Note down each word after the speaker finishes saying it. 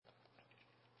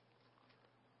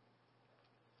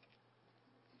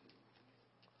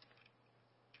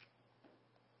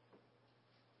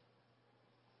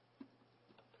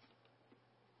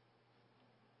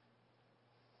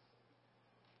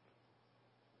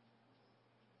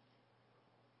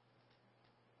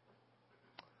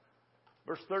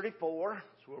Verse 34 is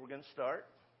where we're going to start.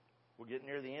 We're getting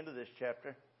near the end of this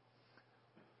chapter.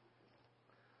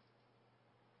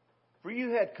 For you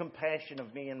had compassion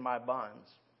of me in my bonds,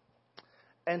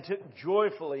 and took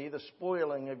joyfully the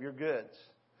spoiling of your goods,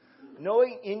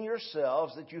 knowing in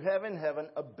yourselves that you have in heaven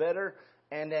a better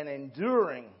and an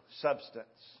enduring substance.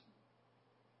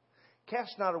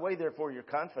 Cast not away, therefore, your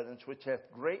confidence, which hath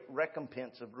great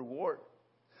recompense of reward.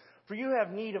 For you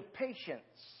have need of patience,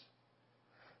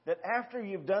 that after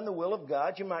you've done the will of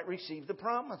God, you might receive the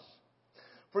promise.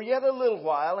 For yet a little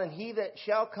while, and he that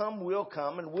shall come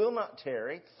and will not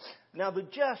tarry. Now the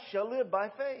just shall live by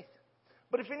faith.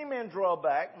 But if any man draw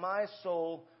back, my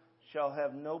soul shall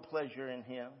have no pleasure in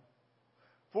him.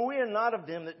 For we are not of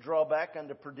them that draw back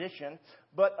unto perdition,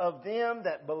 but of them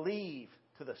that believe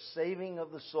to the saving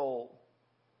of the soul.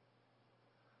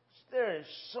 There is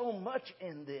so much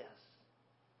in this.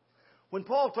 When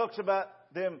Paul talks about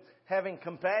them having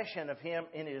compassion of him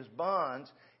in his bonds,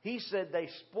 he said they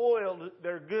spoiled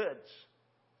their goods.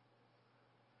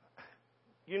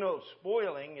 You know,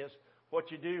 spoiling is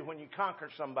what you do when you conquer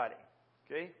somebody.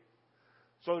 Okay?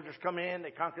 Soldiers come in,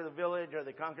 they conquer the village or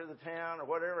they conquer the town or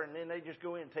whatever, and then they just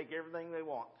go in and take everything they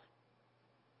want.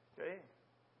 Okay?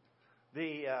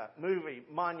 The movie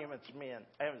Monuments Men,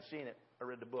 I haven't seen it, I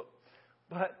read the book.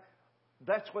 But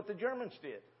that's what the Germans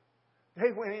did.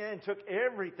 They went in and took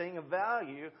everything of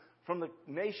value from the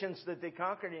nations that they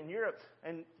conquered in Europe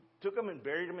and took them and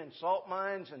buried them in salt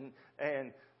mines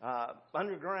and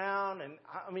underground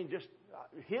and, just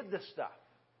hid the stuff.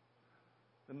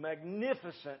 The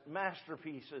magnificent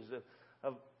masterpieces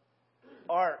of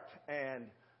art and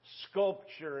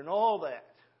sculpture and all that.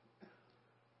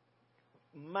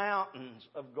 Mountains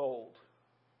of gold.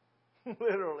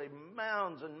 Literally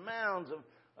mounds and mounds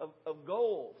of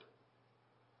gold.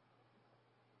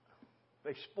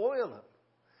 They spoil them.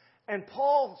 And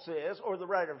Paul says, or the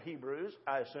writer of Hebrews,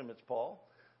 I assume it's Paul.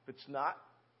 If it's not,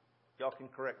 y'all can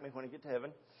correct me when I get to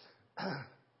heaven.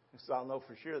 So I'll know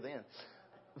for sure then.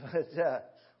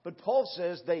 But Paul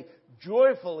says they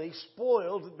joyfully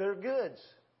spoiled their goods.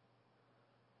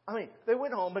 They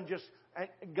went home and just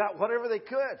got whatever they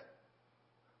could.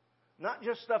 Not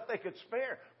just stuff they could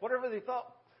spare. Whatever they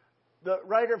thought the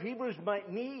writer of Hebrews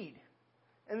might need.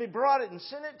 And they brought it and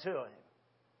sent it to him.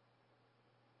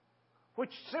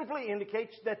 Which simply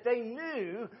indicates that they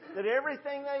knew that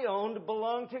everything they owned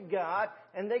belonged to God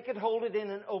and they could hold it in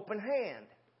an open hand.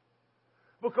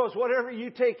 Because whatever you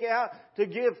take out to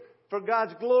give for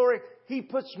God's glory, He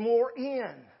puts more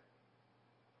in.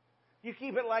 You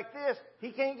keep it like this,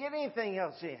 He can't get anything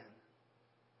else in.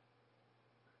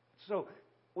 So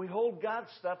we hold God's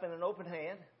stuff in an open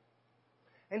hand,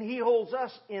 and He holds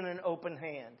us in an open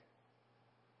hand.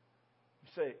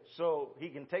 You say, so He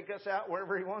can take us out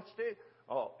wherever He wants to?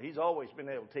 Oh, He's always been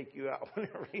able to take you out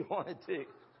whenever He wanted to.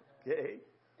 Okay?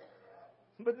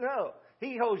 But no,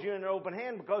 He holds you in an open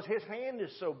hand because His hand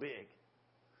is so big.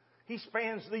 He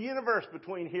spans the universe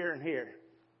between here and here.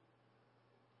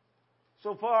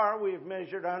 So far, we have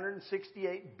measured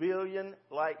 168 billion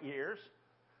light years,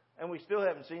 and we still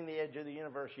haven't seen the edge of the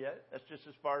universe yet. That's just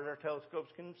as far as our telescopes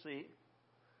can see.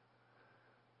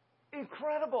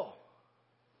 Incredible.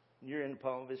 You're in the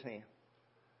palm of His hand.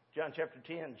 John chapter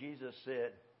 10, Jesus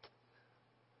said,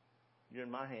 you're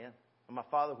in my hand. And my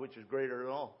Father, which is greater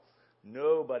than all.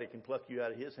 Nobody can pluck you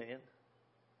out of His hand.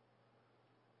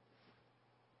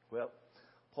 Well,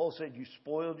 Paul said, you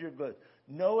spoiled your goods,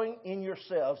 knowing in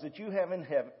yourselves that you have in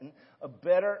heaven a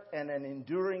better and an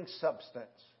enduring substance.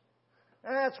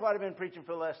 And that's what I've been preaching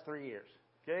for the last 3 years.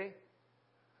 Okay?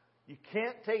 You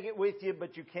can't take it with you,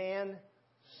 but you can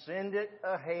send it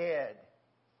ahead.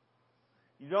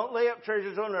 You don't lay up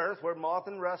treasures on earth where moth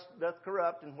and rust doth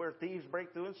corrupt and where thieves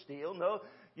break through and steal. No,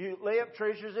 you lay up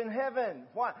treasures in heaven.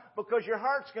 Why? Because your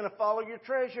heart's going to follow your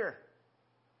treasure.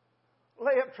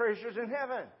 Lay up treasures in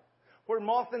heaven where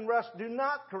moth and rust do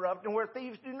not corrupt and where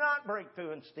thieves do not break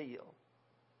through and steal.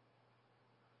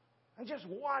 And just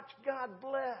watch God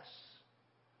bless.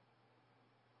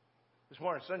 This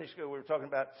morning in Sunday school we were talking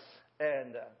about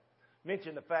and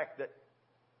mentioned the fact that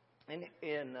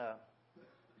in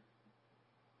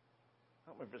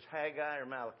I don't remember if it's Haggai or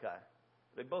Malachi.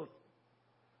 They both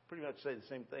pretty much say the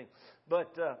same thing.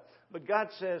 But God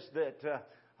says that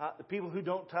the people who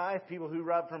don't tithe, people who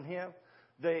rob from Him,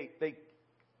 they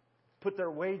put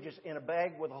their wages in a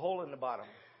bag with a hole in the bottom.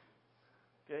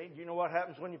 Okay, do you know what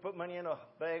happens when you put money in a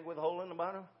bag with a hole in the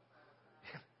bottom?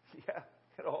 Yeah,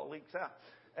 it all leaks out.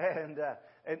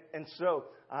 And so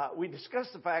we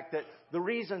discussed the fact that the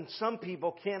reason some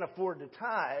people can't afford to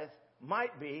tithe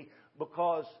might be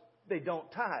because they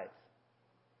don't tithe.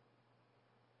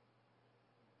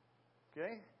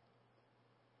 Okay?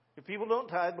 If people don't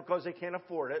tithe because they can't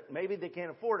afford it, maybe they can't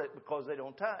afford it because they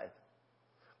don't tithe.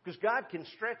 Because God can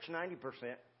stretch 90%.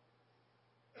 Okay?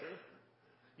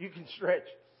 You can stretch.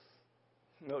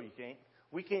 No, you can't.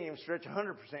 We can't even stretch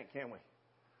 100%, can we?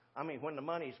 I mean, when the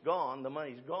money's gone, the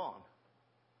money's gone.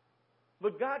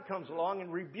 But God comes along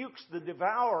and rebukes the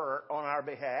devourer on our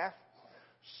behalf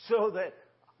so that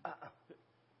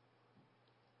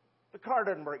the car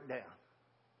doesn't break down.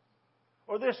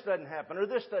 Or this doesn't happen, or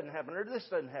this doesn't happen, or this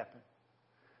doesn't happen.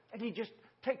 And He just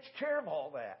takes care of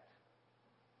all that.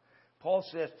 Paul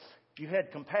says, you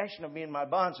had compassion of me in my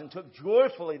bonds and took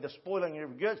joyfully the spoiling of your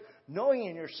goods, knowing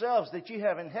in yourselves that you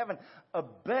have in heaven a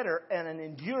better and an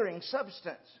enduring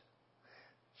substance.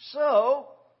 So,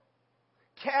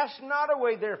 cast not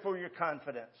away therefore your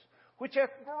confidence, which hath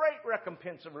great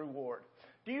recompense of reward.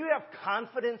 Do you have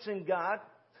confidence in God?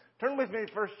 Turn with me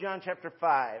to 1 John chapter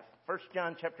 5. 1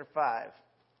 John chapter 5.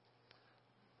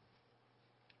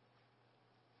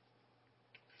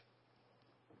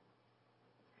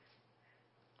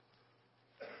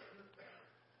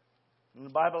 In the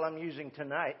Bible I'm using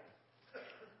tonight,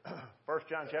 1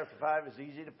 John chapter 5 is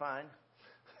easy to find.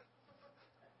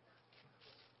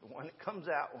 The one that comes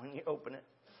out when you open it.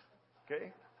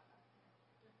 Okay?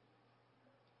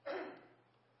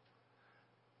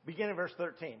 Beginning of verse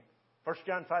 13. 1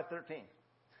 John 5:13.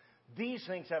 These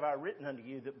things have I written unto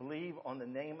you that believe on the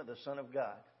name of the Son of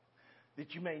God,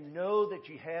 that you may know that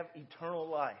you have eternal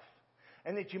life,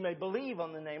 and that you may believe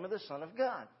on the name of the Son of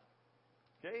God.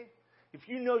 Okay? If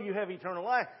you know you have eternal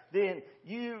life, then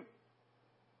you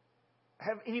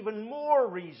have even more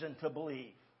reason to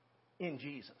believe in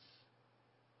Jesus.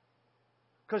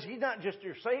 Because He's not just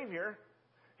your Savior.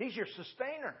 He's your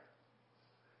sustainer.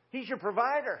 He's your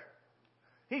provider.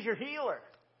 He's your healer.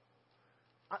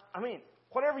 I mean,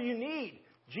 whatever you need,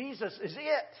 Jesus is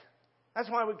it. That's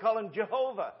why we call Him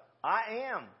Jehovah.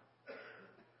 I am.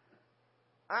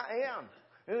 I am.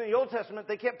 In the Old Testament,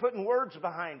 they kept putting words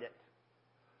behind it.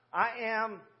 I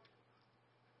am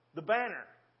the banner,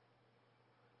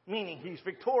 meaning He's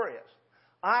victorious.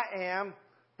 I am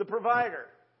the provider,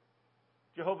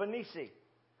 Jehovah Nissi.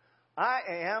 I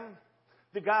am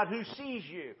the God who sees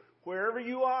you wherever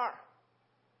you are.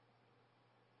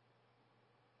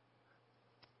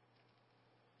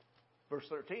 Verse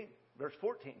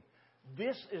 14.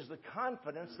 This is the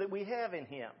confidence that we have in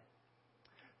Him,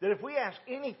 that if we ask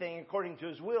anything according to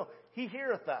His will, He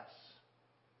heareth us.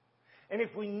 And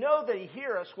if we know that He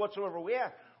heareth us whatsoever we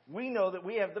ask, we know that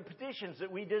we have the petitions that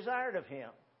we desired of Him.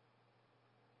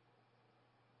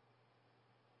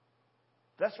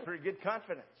 That's pretty good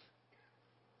confidence.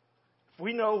 If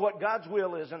we know what God's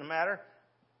will is in a matter,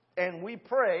 and we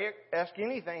pray, ask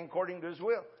anything according to His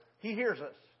will, He hears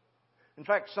us. In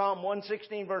fact, Psalm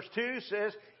 116 verse 2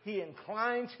 says, He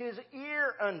inclines His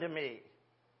ear unto me.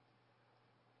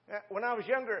 When I was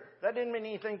younger, that didn't mean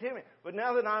anything to me. But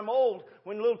now that I'm old,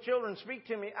 when little children speak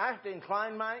to me, I have to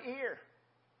incline my ear.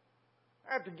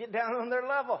 I have to get down on their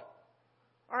level,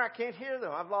 or I can't hear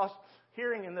them. I've lost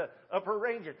hearing in the upper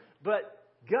ranges. But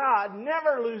God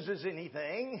never loses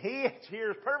anything. He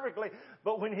hears perfectly.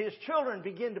 But when His children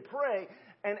begin to pray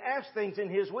and ask things in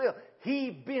His will, He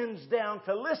bends down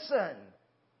to listen.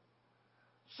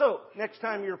 So, next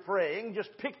time you're praying,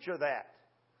 just picture that.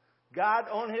 God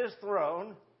on His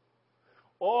throne,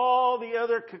 all the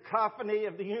other cacophony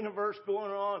of the universe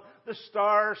going on, the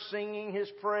stars singing His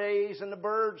praise, and the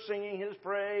birds singing His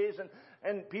praise,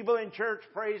 and people in church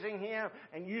praising Him,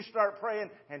 and you start praying,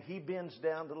 and He bends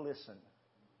down to listen.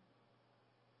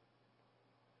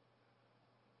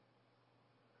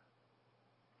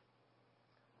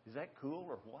 Is that cool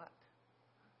or what?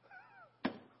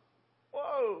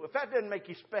 Whoa, if that doesn't make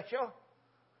you special,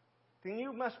 then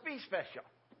you must be special.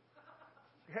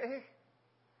 Okay?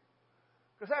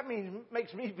 Because that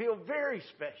makes me feel very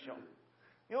special.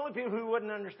 The only people who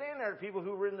wouldn't understand that are people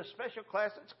who were in the special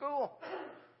class at school.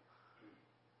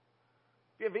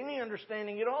 If you have any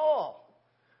understanding at all,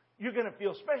 you're going to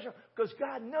feel special because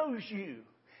God knows you.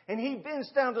 And He bends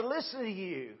down to listen to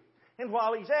you. And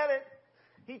while He's at it,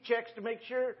 He checks to make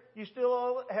sure you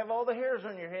still have all the hairs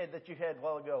on your head that you had a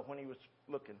while ago when He was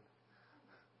looking.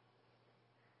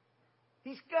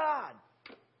 He's God.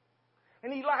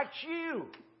 And He likes you.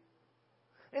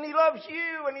 And He loves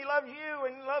you, and He loves you,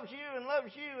 and He loves you, and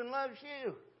loves you, and loves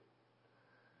you.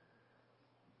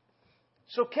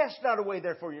 So cast not away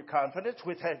therefore your confidence,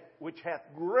 which hath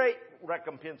great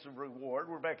recompense of reward.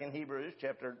 We're back in Hebrews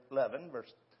chapter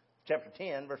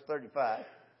 10, verse 35.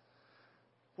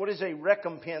 What is a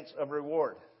recompense of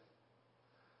reward?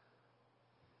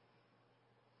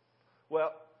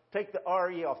 Well, take the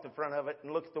R-E off the front of it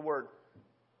and look at the word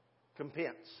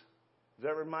Recompense. Does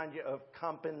that remind you of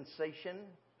compensation?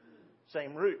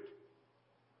 Same root.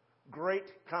 Great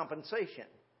compensation.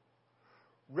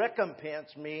 Recompense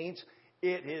means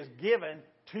it is given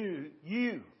to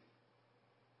you.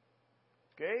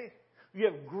 Okay? You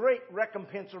have great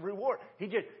recompense of reward. He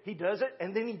does it,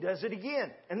 and then he does it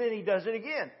again. And then he does it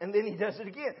again. And then he does it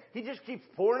again. He just keeps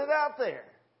pouring it out there.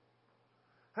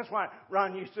 That's why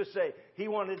Ron used to say he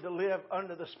wanted to live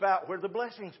under the spout where the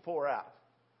blessings pour out.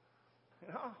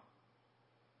 You know?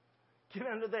 Get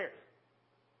under there.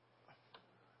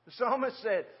 The psalmist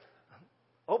said,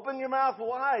 open your mouth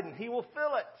wide and he will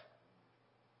fill it.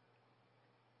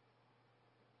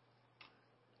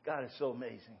 God is so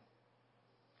amazing.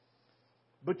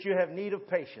 But you have need of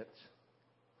patience.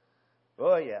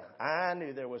 Oh yeah, I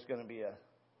knew there was going to be a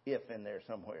if in there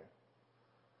somewhere.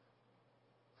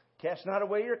 Cast not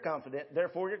away your confidence,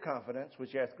 therefore your confidence,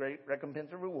 which hath great recompense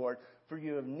of reward, for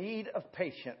you have need of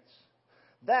patience,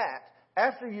 that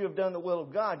after you have done the will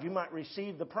of God, you might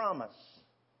receive the promise.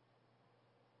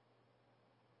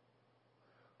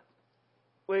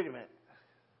 Wait a minute.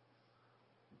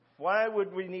 Why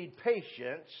would we need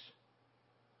patience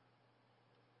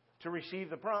to receive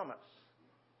the promise?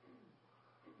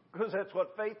 Because that's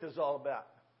what faith is all about.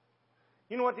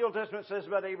 You know what the Old Testament says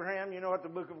about Abraham? You know what the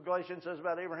book of Galatians says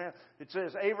about Abraham? It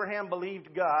says, Abraham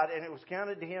believed God, and it was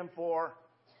counted to him for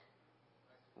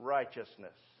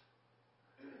righteousness.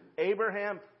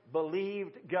 Abraham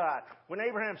believed God. When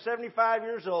Abraham's 75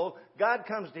 years old, God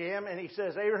comes to him and he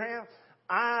says, Abraham,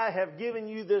 I have given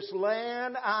you this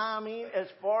land, as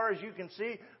far as you can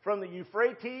see, from the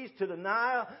Euphrates to the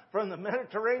Nile, from the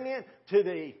Mediterranean to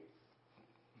the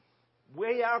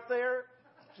way out there,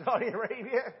 Saudi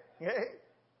Arabia. Okay?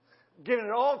 Giving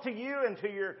it all to you and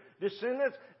to your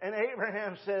descendants. And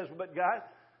Abraham says, but God,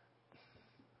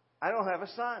 I don't have a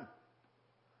son.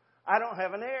 I don't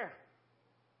have an heir.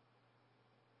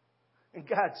 And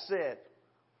God said,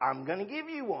 I'm going to give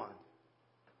you one.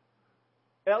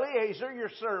 Eliezer, your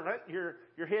servant,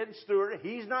 your head steward,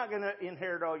 he's not going to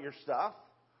inherit all your stuff.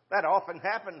 That often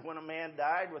happened when a man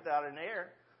died without an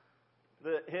heir.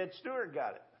 The head steward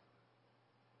got it.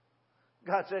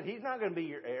 God said, he's not going to be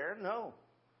your heir. No.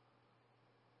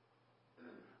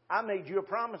 I made you a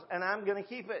promise, and I'm going to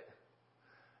keep it.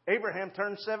 Abraham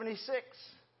turned 76.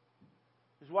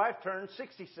 His wife turned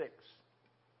 66.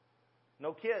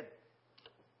 No kid.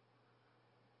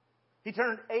 He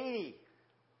turned 80.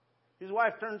 His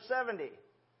wife turned 70.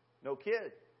 No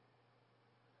kid.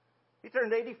 He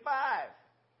turned 85,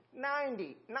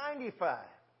 90, 95.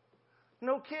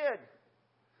 No kid.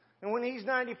 And when he's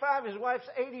 95, his wife's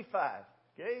 85.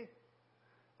 Okay?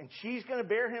 And she's going to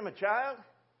bear him a child?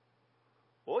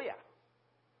 Oh, yeah.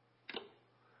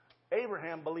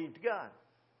 Abraham believed God.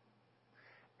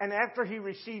 And after he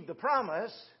received the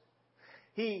promise,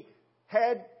 he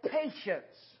had patience.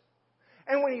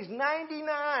 And when he's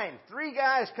 99, 3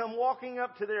 guys come walking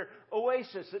up to their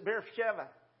oasis at Beersheba.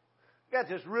 Got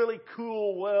this really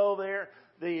cool well there.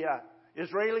 The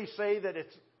Israelis say that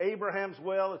it's Abraham's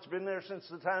well. It's been there since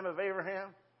the time of Abraham.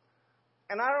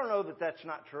 And I don't know that that's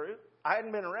not true. I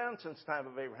hadn't been around since the time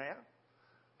of Abraham.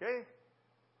 Okay?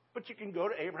 But you can go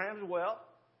to Abraham's well.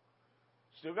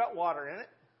 Still got water in it.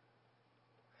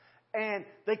 And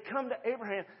they come to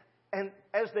Abraham. And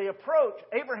as they approach,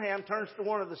 Abraham turns to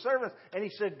one of the servants and he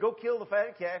said, go kill the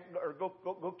fatted calf, or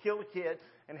go kill the kid,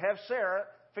 and have Sarah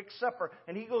fix supper.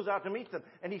 And he goes out to meet them.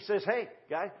 And he says, hey,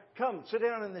 guys, come, sit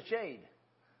down in the shade.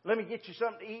 Let me get you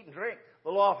something to eat and drink.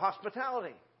 The law of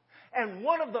hospitality. And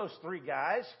one of those 3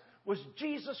 guys was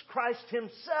Jesus Christ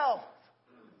himself.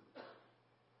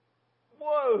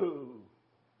 Whoa.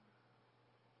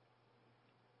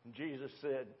 And Jesus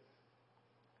said,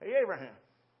 hey, Abraham,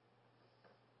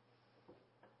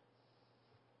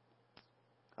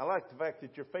 I like the fact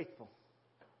that you're faithful.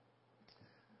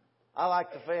 I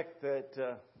like the fact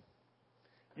that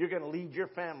you're going to lead your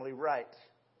family right.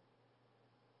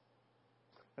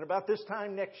 And about this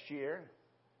time next year,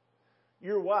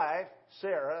 your wife,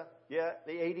 Sarah, the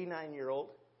 89-year-old,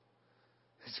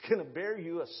 is going to bear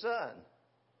you a son.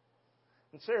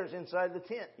 And Sarah's inside the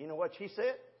tent. You know what she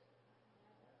said?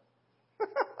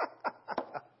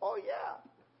 Oh, yeah,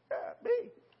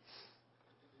 me.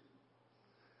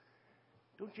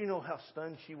 Don't you know how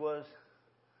stunned she was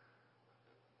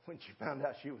when she found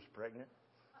out she was pregnant?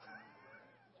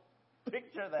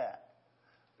 Picture that.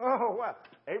 Oh, wow.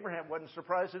 Abraham wasn't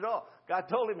surprised at all. God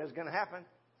told him it was going to happen.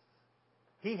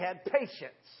 He had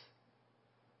patience.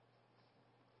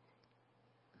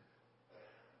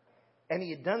 And he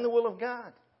had done the will of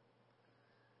God.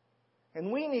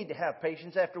 And we need to have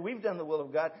patience after we've done the will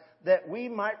of God, that we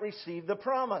might receive the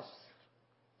promise.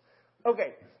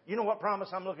 Okay, you know what promise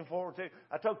I'm looking forward to?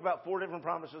 I talked about 4 different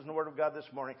promises in the Word of God this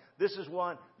morning. This is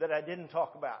one that I didn't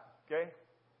talk about, okay?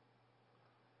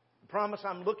 The promise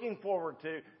I'm looking forward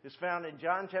to is found in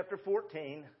John chapter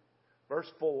 14, verse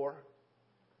 4.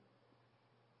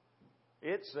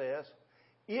 It says,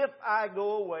 if I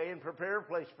go away and prepare a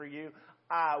place for you,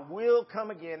 I will come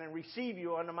again and receive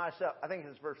you unto myself. I think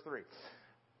it's verse 3.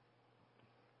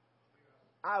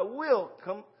 I will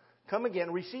come again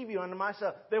and receive you unto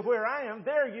myself, that where I am,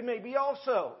 there you may be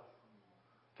also.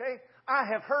 Okay? I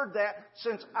have heard that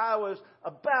since I was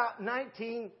about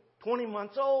 19, 20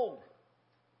 months old.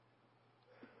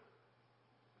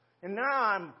 And now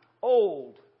I'm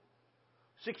old.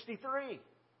 63.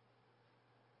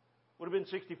 Would have been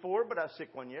 64, but I was sick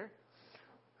one year.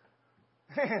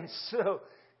 And so,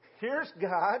 here's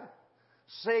God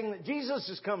saying that Jesus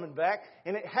is coming back,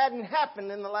 and it hadn't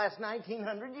happened in the last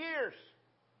 1900 years.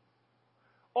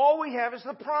 All we have is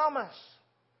the promise.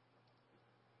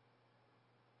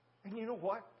 And you know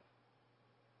what?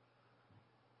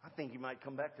 I think He might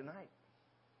come back tonight.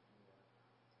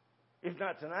 If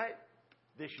not tonight,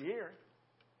 this year.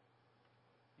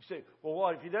 You say, well,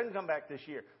 what if He doesn't come back this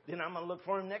year? Then I'm going to look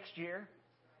for Him next year.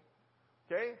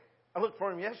 Okay? I looked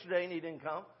for Him yesterday and He didn't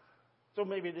come. So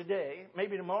maybe today,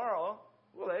 maybe tomorrow.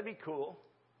 Well, that'd be cool.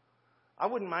 I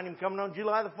wouldn't mind Him coming on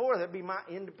July the 4th. That'd be my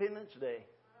Independence Day.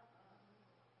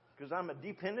 Because I'm a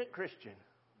dependent Christian.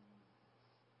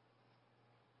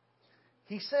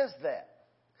 He says that.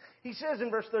 He says in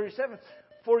verse 37,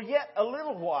 for yet a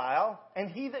little while,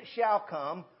 and He that shall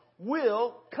come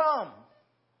will come.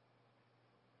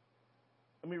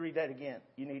 Let me read that again.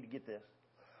 You need to get this.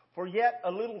 For yet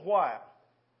a little while,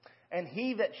 and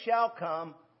He that shall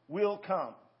come will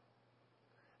come.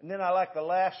 And then I like the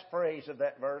last phrase of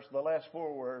that verse, the last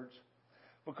 4 words.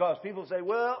 Because people say,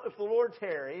 well, if the Lord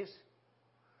tarries,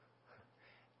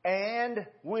 and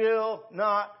will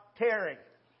not tarry.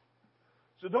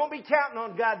 So don't be counting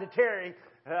on God to tarry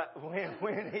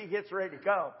when He gets ready to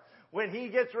come. When He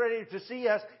gets ready to see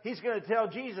us, He's going to tell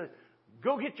Jesus,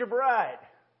 go get your bride.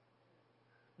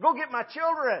 Go get my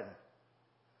children.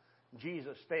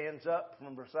 Jesus stands up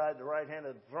from beside the right hand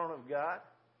of the throne of God,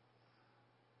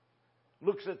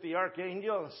 looks at the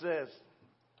archangel and says,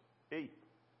 hey,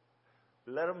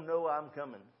 let them know I'm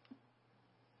coming.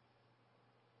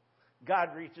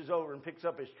 God reaches over and picks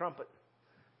up His trumpet,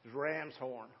 His ram's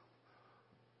horn.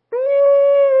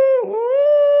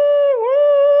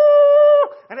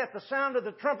 And at the sound of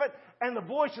the trumpet and the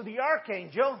voice of the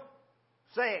archangel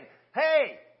saying,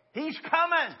 hey, He's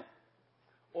coming.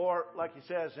 Or, like He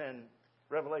says in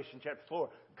Revelation chapter 4,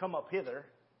 come up hither.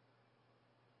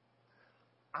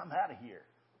 I'm out of here.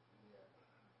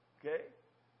 Okay?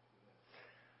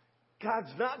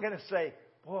 God's not going to say,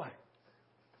 boy,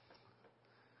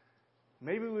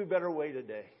 maybe we better wait a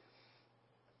day.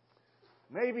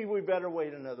 Maybe we better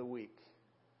wait another week.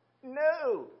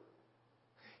 No.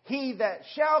 He that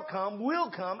shall come will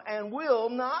come and will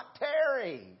not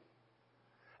tarry.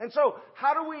 And so,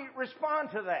 how do we respond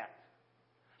to that?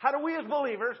 How do we as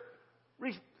believers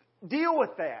deal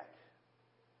with that?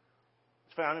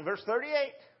 It's found in verse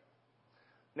 38.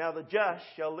 Now the just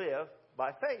shall live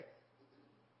by faith.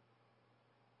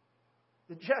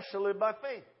 The just shall live by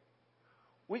faith.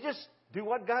 We just do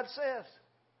what God says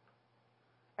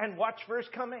and watch for His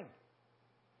coming.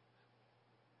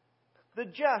 The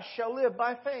just shall live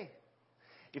by faith.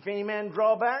 If any man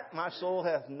draw back, my soul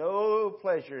hath no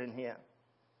pleasure in him.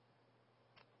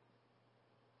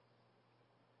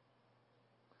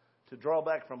 To draw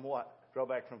back from what? Draw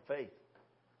back from faith.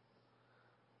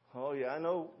 Oh, yeah, I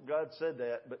know God said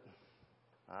that, but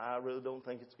I really don't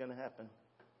think it's going to happen.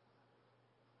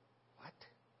 What?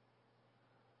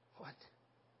 What?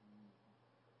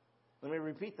 Let me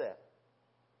repeat that.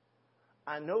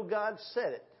 I know God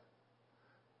said it,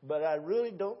 but I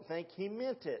really don't think He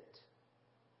meant it.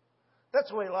 That's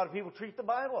the way a lot of people treat the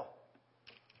Bible.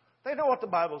 They know what the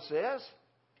Bible says.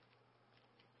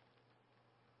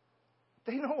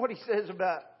 They know what He says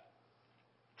about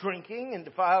drinking and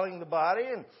defiling the body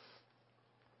and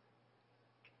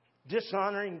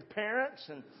dishonoring parents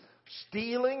and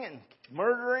stealing and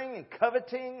murdering and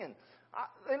coveting. And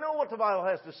they know what the Bible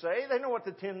has to say. They know what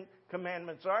the 10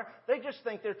 Commandments are. They just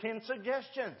think they're 10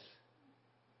 suggestions.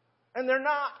 And they're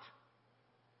not.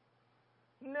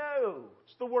 No,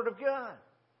 it's the Word of God.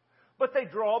 But they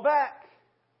draw back.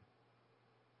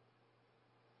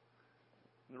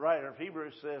 The writer of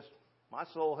Hebrews says, my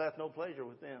soul hath no pleasure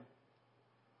with them.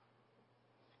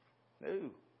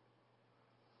 No.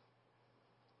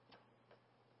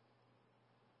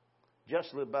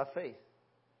 Just live by faith.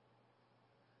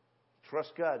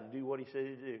 Trust God to do what He said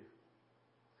to do.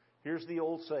 Here's the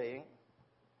old saying.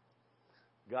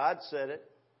 God said it.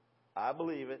 I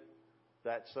believe it.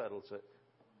 That settles it.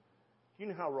 Do you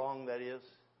know how wrong that is?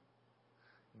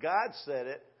 God said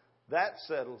it. That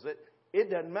settles it. It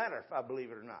doesn't matter if I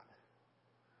believe it or not.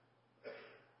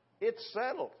 It's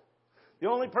settled. The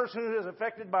only person who is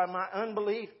affected by my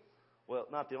unbelief, well,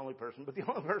 not the only person, but the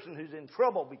only person who's in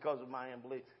trouble because of my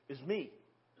unbelief is me.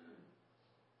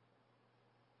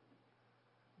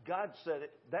 God said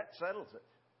it. That settles it.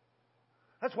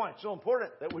 That's why it's so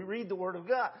important that we read the Word of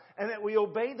God and that we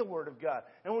obey the Word of God.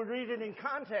 And we read it in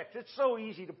context. It's so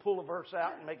easy to pull a verse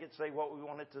out and make it say what we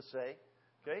want it to say.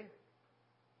 Okay?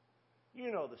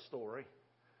 You know the story.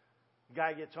 The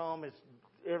guy gets home,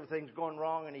 everything's going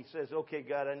wrong, and he says, okay,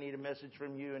 God, I need a message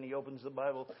from you. And he opens the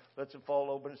Bible, lets it fall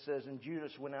open. It says, and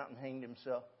Judas went out and hanged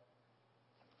himself.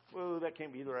 Whoa, that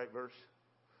can't be the right verse.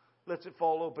 Lets it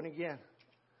fall open again.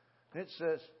 And it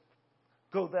says,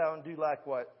 go thou and do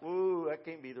likewise. Whoa, that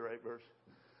can't be the right verse.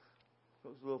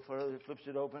 Goes a little further, flips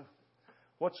it open.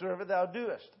 Whatsoever thou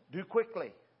doest, do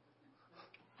quickly.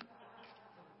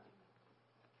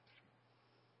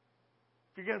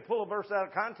 If you're going to pull a verse out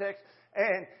of context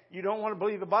and you don't want to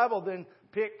believe the Bible, then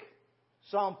pick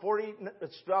Psalm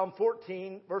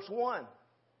 14, verse 1.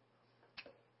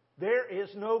 There is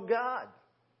no God.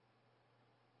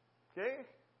 Okay?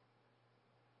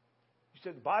 You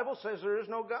said the Bible says there is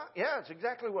no God? Yeah, it's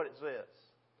exactly what it says.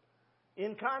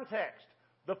 In context,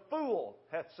 the fool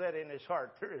hath said in his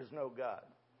heart, there is no God.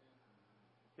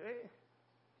 Okay?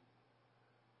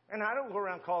 And I don't go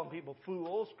around calling people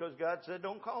fools because God said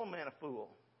don't call a man a fool.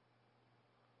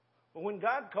 But when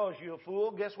God calls you a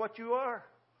fool, guess what you are?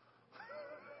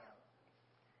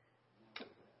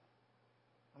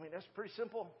 I mean, that's pretty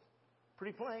simple,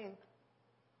 pretty plain.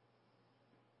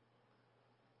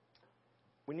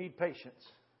 We need patience.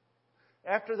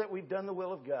 After that we've done the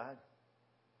will of God,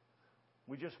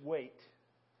 we just wait.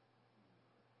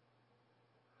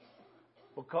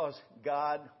 Because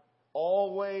God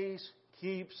always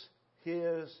keeps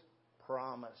His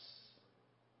promise.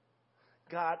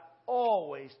 God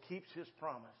always keeps His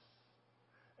promise.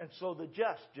 And so the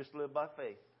just live by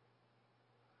faith.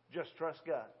 Just trust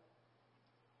God.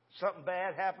 Something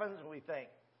bad happens and we think,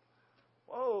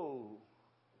 whoa.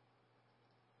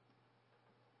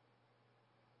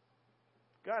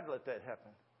 God let that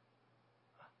happen.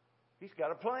 He's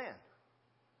got a plan.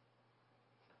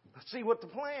 Let's see what the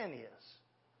plan is.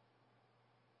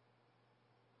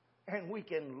 And we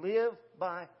can live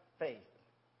by faith.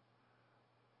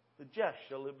 The just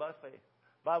shall live by faith.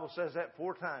 The Bible says that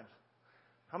 4 times.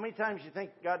 How many times do you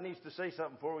think God needs to say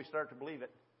something before we start to believe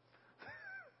it?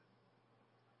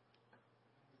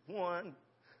 1. If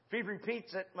He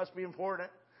repeats it, must be important.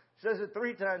 He says it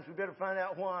 3 times, we better find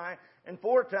out why. And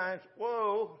 4 times,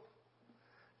 whoa.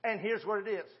 And here's what it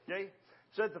is, okay? It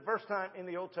said the first time in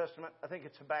the Old Testament, I think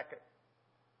it's Habakkuk.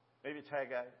 Maybe it's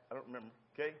Haggai. I don't remember,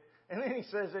 okay? And then He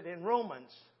says it in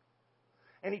Romans.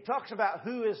 And He talks about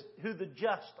who the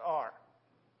just are.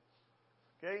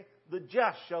 Okay? The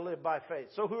just shall live by faith.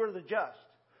 So who are the just?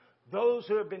 Those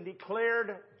who have been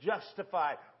declared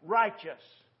justified, righteous,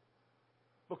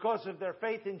 because of their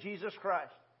faith in Jesus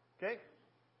Christ. Okay?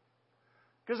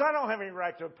 Because I don't have any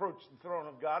right to approach the throne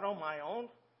of God on my own.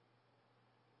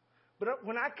 But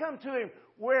when I come to Him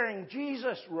wearing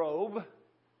Jesus' robe,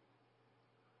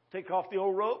 take off the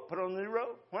old robe, put on the new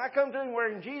robe. When I come to Him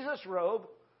wearing Jesus' robe,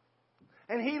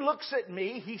 and He looks at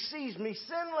me, He sees me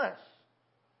sinless.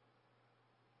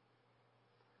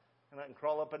 And I can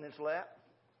crawl up in His lap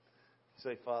and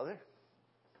say, Father,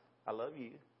 I love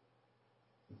you.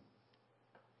 In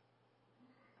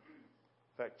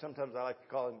fact, sometimes I like to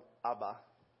call Him Abba,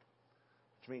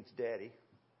 which means Daddy.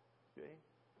 Okay?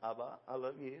 Abba, I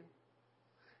love you.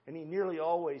 And He nearly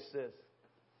always says,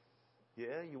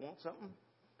 yeah, you want something?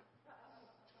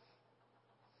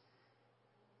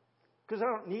 Because I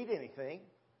don't need anything.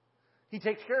 He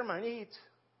takes care of my needs.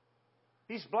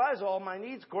 He supplies all my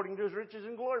needs according to His riches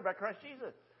and glory by Christ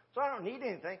Jesus. So I don't need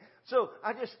anything. So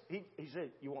He said,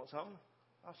 you want something?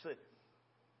 I said,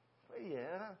 well,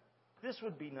 yeah, this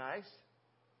would be nice.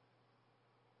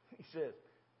 He says,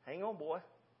 hang on, boy.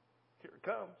 Here it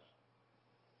comes.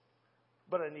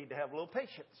 But I need to have a little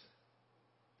patience.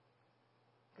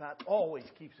 God always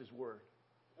keeps His word.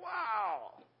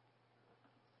 Wow!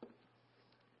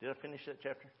 Did I finish that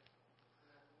chapter?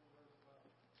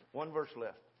 1 verse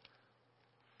left.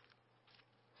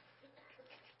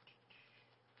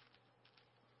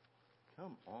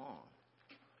 Come on.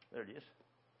 There it is.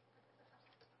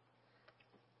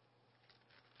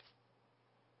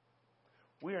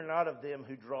 We are not of them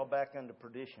who draw back unto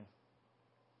perdition.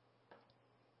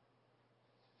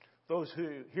 those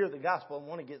who hear the gospel and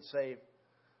want to get saved,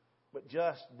 but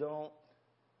just don't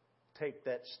take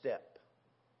that step.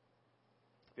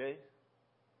 Okay?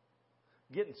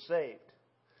 Getting saved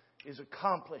is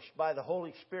accomplished by the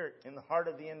Holy Spirit in the heart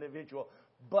of the individual,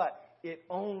 but it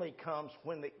only comes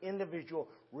when the individual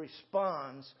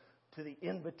responds to the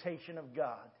invitation of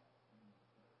God.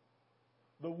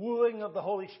 The wooing of the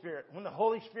Holy Spirit. When the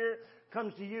Holy Spirit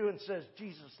comes to you and says,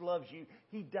 Jesus loves you,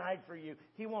 He died for you,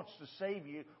 He wants to save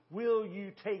you, will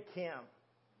you take Him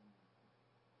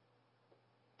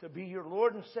to be your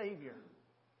Lord and Savior?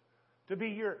 To be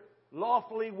your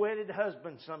lawfully wedded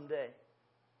husband someday?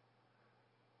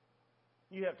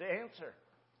 You have to answer.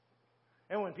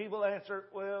 And when people answer,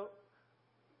 well,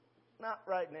 not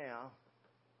right now,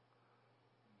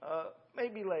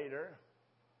 maybe later,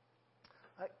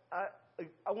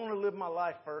 I want to live my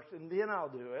life first and then I'll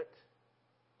do it.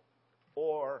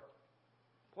 Or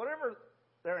whatever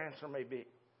their answer may be.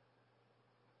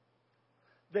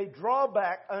 They draw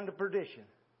back unto perdition.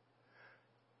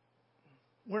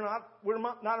 We're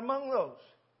not among those.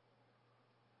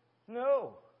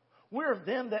 No. We're of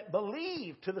them that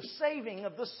believe to the saving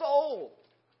of the soul.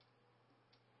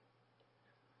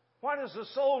 Why does the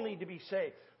soul need to be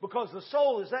saved? Because the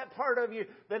soul is that part of you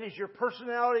that is your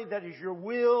personality, that is your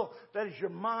will, that is your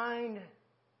mind.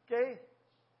 Okay?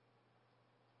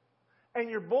 And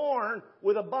you're born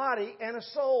with a body and a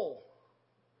soul.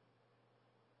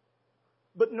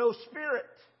 But no spirit.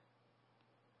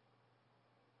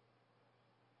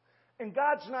 And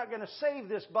God's not going to save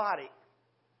this body.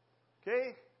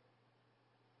 Okay?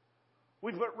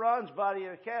 We put Ron's body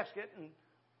in a casket and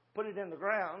put it in the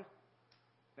ground.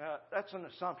 Now, that's an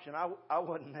assumption. I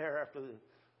wasn't there after the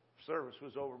service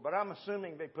was over, but I'm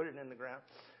assuming they put it in the ground.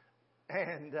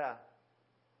 And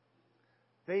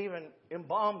they even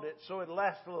embalmed it so it'll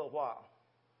last a little while.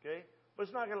 Okay? But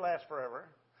it's not going to last forever.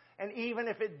 And even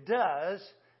if it does,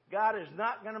 God is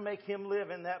not going to make him live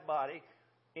in that body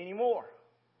anymore.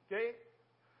 Okay?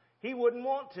 He wouldn't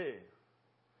want to.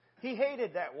 He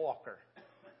hated that walker.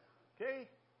 Okay?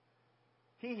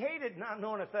 He hated not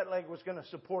knowing if that leg was going to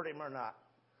support him or not.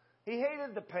 He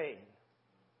hated the pain.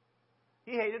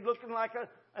 He hated looking like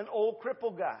an old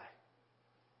crippled guy.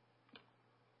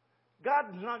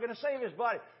 God's not going to save his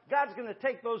body. God's going to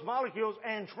take those molecules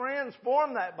and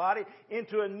transform that body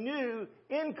into a new,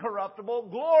 incorruptible,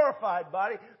 glorified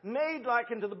body made like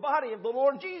unto the body of the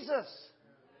Lord Jesus.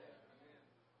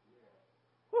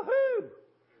 Woohoo!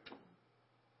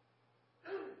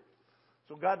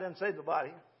 So God doesn't save the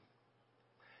body.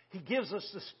 He gives us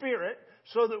the Spirit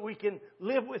so that we can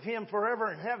live with Him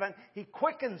forever in heaven. He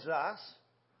quickens us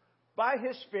by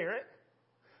His Spirit.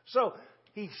 So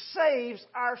He saves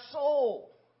our soul.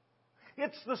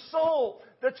 It's the soul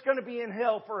that's going to be in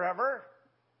hell forever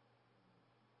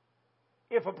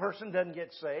if a person doesn't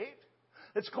get saved.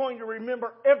 It's going to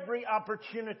remember every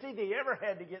opportunity they ever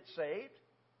had to get saved.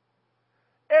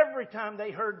 Every time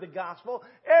they heard the gospel,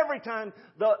 every time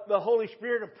the Holy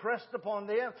Spirit impressed upon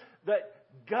them that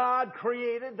God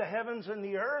created the heavens and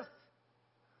the earth,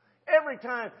 every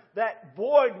time that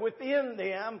void within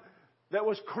them that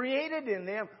was created in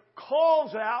them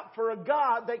calls out for a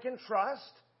God they can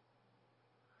trust,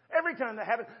 every time that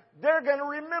happens, they're going to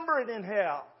remember it in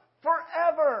hell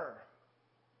forever.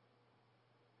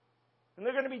 And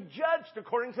they're going to be judged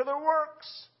according to their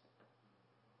works.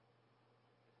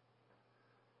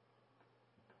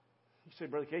 You say,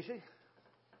 Brother Casey,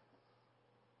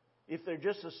 if they're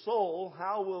just a soul,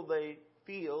 how will they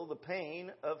feel the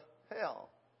pain of hell?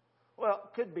 Well,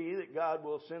 it could be that God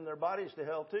will send their bodies to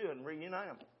hell too and reunite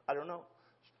them. I don't know.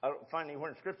 I don't find anywhere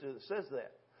in Scripture that says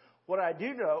that. What I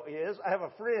do know is I have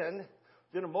a friend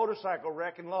who did a motorcycle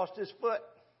wreck and lost his foot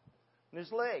and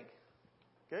his leg.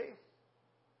 Okay?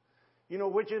 You know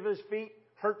which of his feet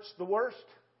hurts the worst?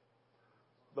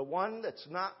 The one that's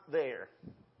not there.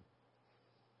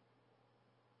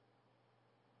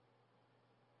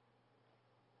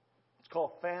 It's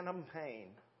called phantom pain.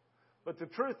 But the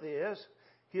truth is,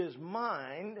 his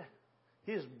mind,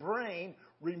 his brain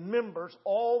remembers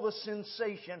all the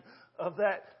sensation of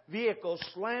that vehicle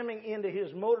slamming into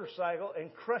his motorcycle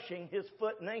and crushing his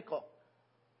foot and ankle.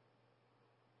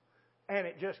 And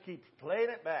it just keeps playing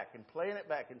it back and playing it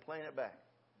back and playing it back.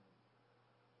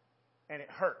 And it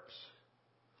hurts.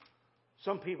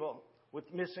 Some people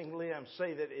with missing limbs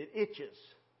say that it itches.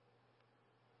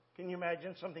 Can you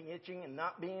imagine something itching and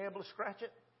not being able to scratch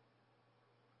it?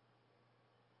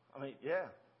 I mean, yeah,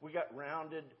 we got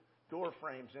rounded door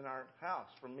frames in our house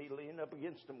from me leaning up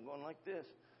against them going like this.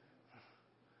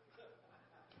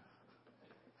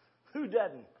 Who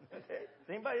doesn't? Okay. Does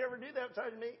anybody ever do that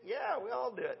besides me? Yeah, we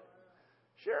all do it.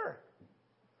 Sure.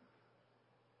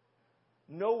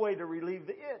 no way to relieve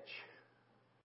the itch.